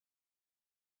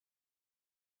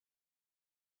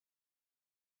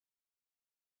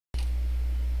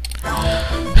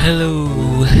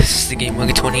Hello, this is the Game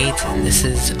Monkey 28, and this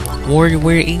is Ware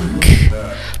Inc.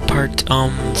 Part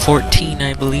 14,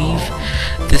 I believe.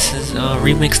 This is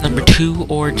remix number 2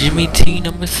 or Jimmy T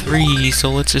number 3. So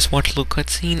let's just watch a little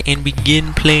cutscene and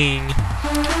begin playing.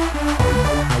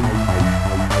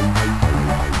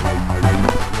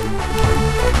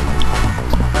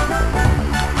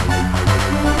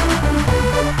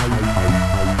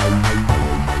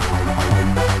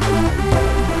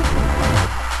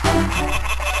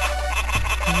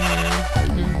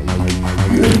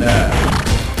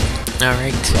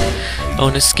 Alright. Oh,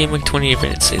 and this is Game Monkey 28, if I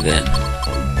didn't say that.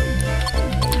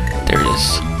 There it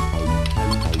is.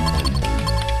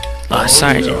 Oh,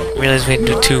 sorry, I didn't realize we had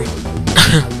to do 2.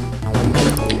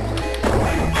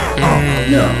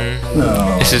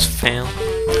 No. This is fail.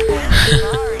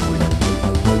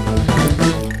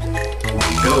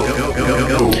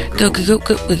 Go.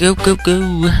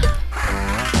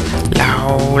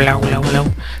 Low.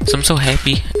 So I'm so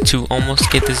happy to almost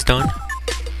get this done.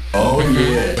 Oh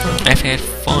yeah. I've had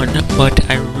fun, but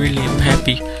I really am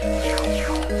happy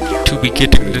to be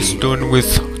getting this done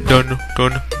with done.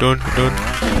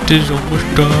 This is almost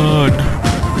done.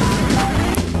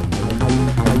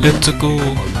 Let's go.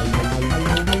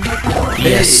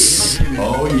 Yes.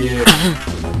 Oh yeah.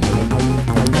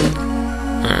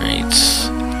 Alright.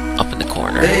 Up in the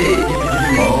corner.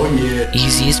 Oh yeah.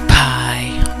 Easy as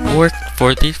pie. Work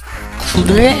for the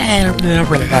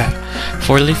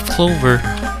 4-leaf clover.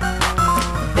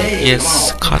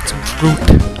 Yes, caught some fruit.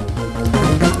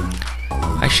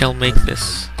 I shall make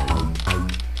this.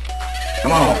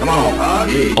 Come on.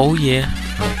 Oh yeah.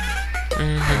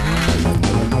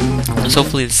 So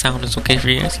hopefully the sound is okay for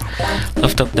you guys.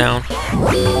 Left, up, down.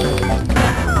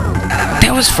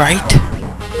 That was right.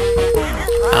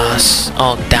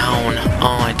 Oh, down.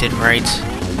 Oh, I did right.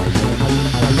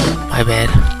 My bad.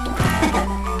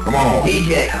 Come on.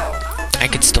 I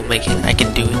can still make it. I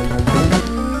can do it.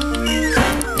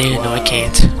 Yeah, no, I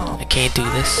can't. I can't do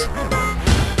this.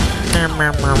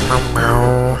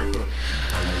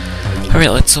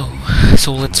 Alright,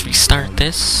 so let's restart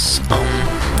this.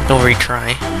 No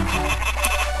retry.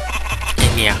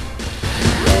 And yeah.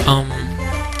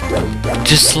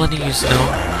 Just letting you know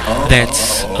that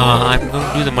I'm going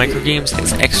to do the micro games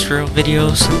as extra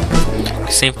videos.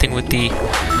 Same thing with the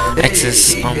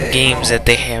excess games that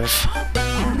they have.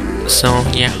 So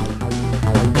yeah.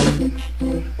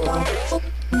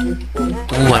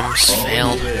 Ooh, I almost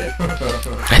failed.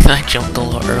 I thought I jumped a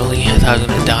little early. I thought I was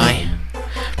gonna die.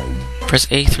 Press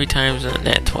A 3 times and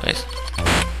that twice.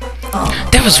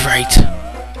 That was right.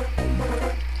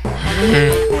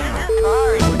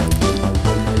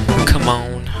 Come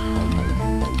on.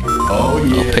 Oh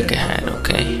yeah. I'll pick ahead,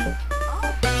 okay.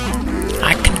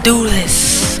 I can do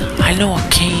this. I know I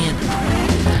can.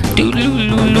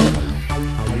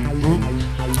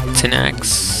 It's an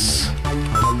X.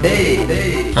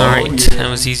 Alright, that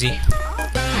was easy.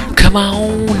 Come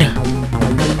on!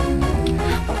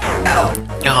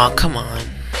 Oh, come on.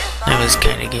 That was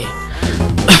kinda gay.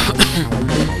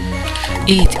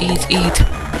 Eat.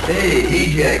 Hey,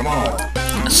 EJ, come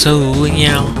on. So,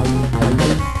 yeah.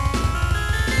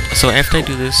 So after I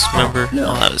do this, remember?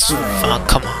 Oh, that was... Oh,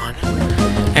 come on.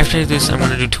 After I do this, I'm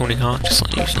gonna do Tony Hawk, just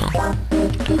let you know.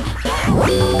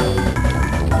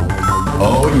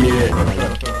 Oh, yeah.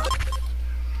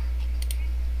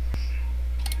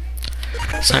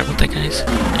 Sorry about that, guys.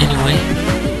 Anyway.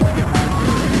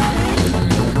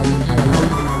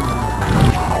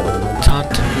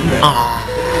 Taunt. Aww.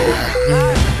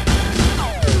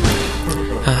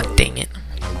 Ah, dang it.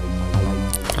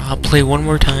 I'll play one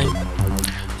more time.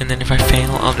 And then if I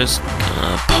fail, I'll just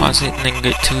pause it and then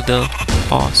get to the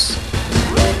boss.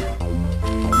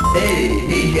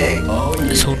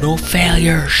 So no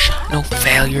failures. No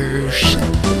failures.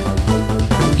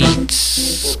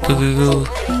 Eats. Go.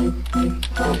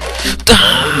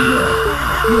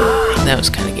 That was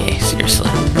kind of gay, seriously.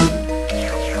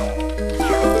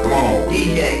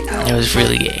 That was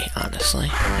really gay, honestly.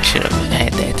 I should have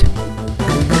had that.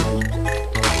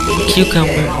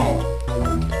 Cucumber.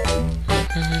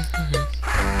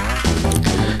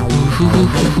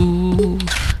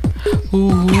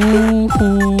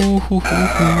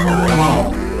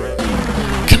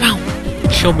 Come on,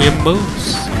 show me a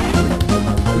moose.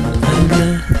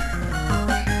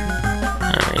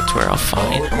 Alright, where I'll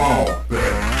find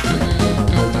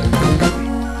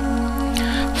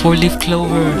 4-leaf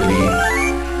clover.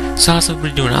 So how's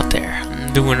everybody doing out there?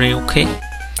 I'm doing really okay.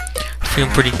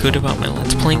 Feeling pretty good about my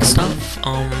Let's Playing stuff.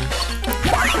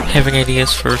 Having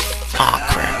ideas for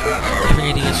having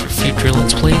ideas for future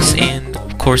Let's Plays, and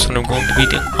of course what I'm going to be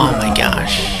doing. Oh my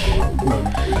gosh.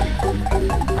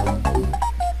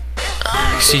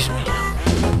 Excuse me.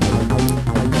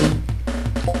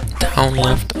 Down,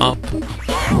 left, up.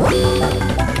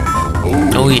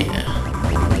 Oh yeah.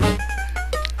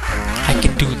 I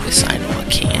can do this, I know I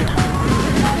can.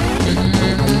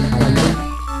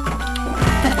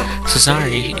 So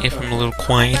sorry if I'm a little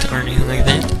quiet or anything like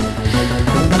that.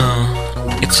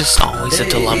 It's just always a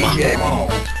dilemma.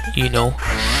 You know,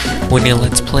 when you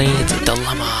let's play, it's a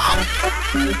dilemma.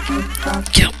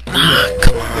 Yep,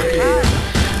 come on.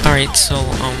 Alright, so,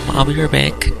 I'll be right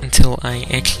back until I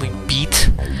actually beat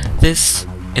this.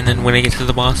 And then when I get to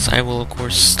the boss, I will, of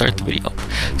course, start the video.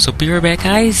 So be right back,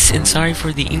 guys, and sorry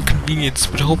for the inconvenience,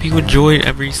 but I hope you enjoyed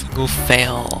every single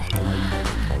fail.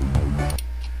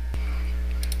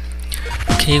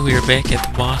 Okay, we are back at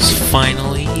the boss,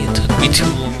 finally. It took me too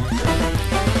long.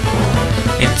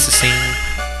 And it's the same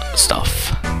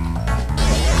stuff.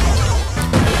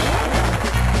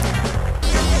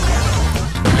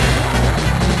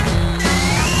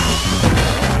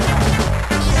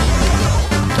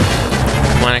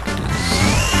 Come on, I can do this.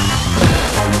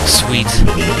 Sweet.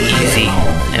 Easy.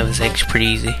 That was actually pretty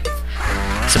easy.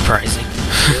 Surprising.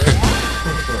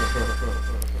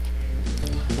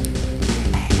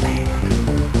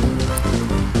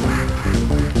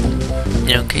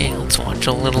 Okay, let's watch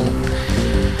a little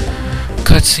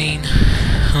cutscene.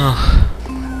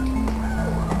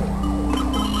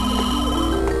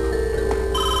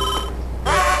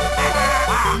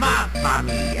 Mamma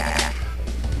mia.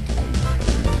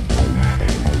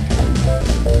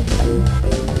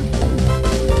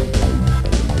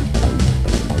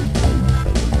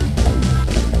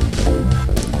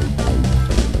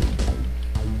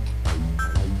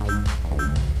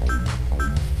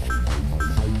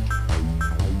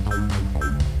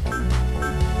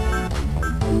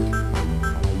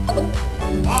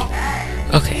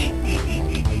 Okay.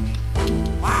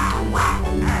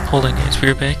 Hold on, guys,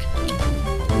 we're back.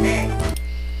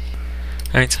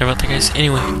 Alright, sorry about that, guys.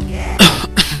 Anyway.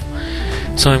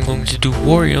 So I'm going to do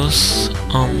Wario's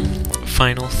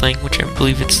final thing, which I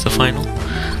believe it's the final.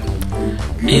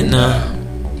 And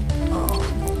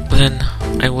then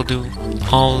I will do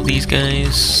all of these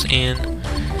guys and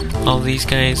all of these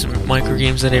guys micro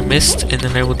games that I missed, and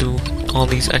then I will do all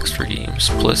these extra games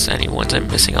plus any ones I'm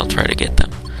missing. I'll try to get them.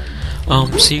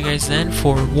 See you guys then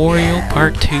for Wario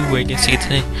Part 2, I guess you could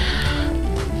say.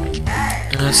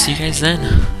 See you guys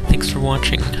then. Thanks for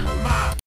watching.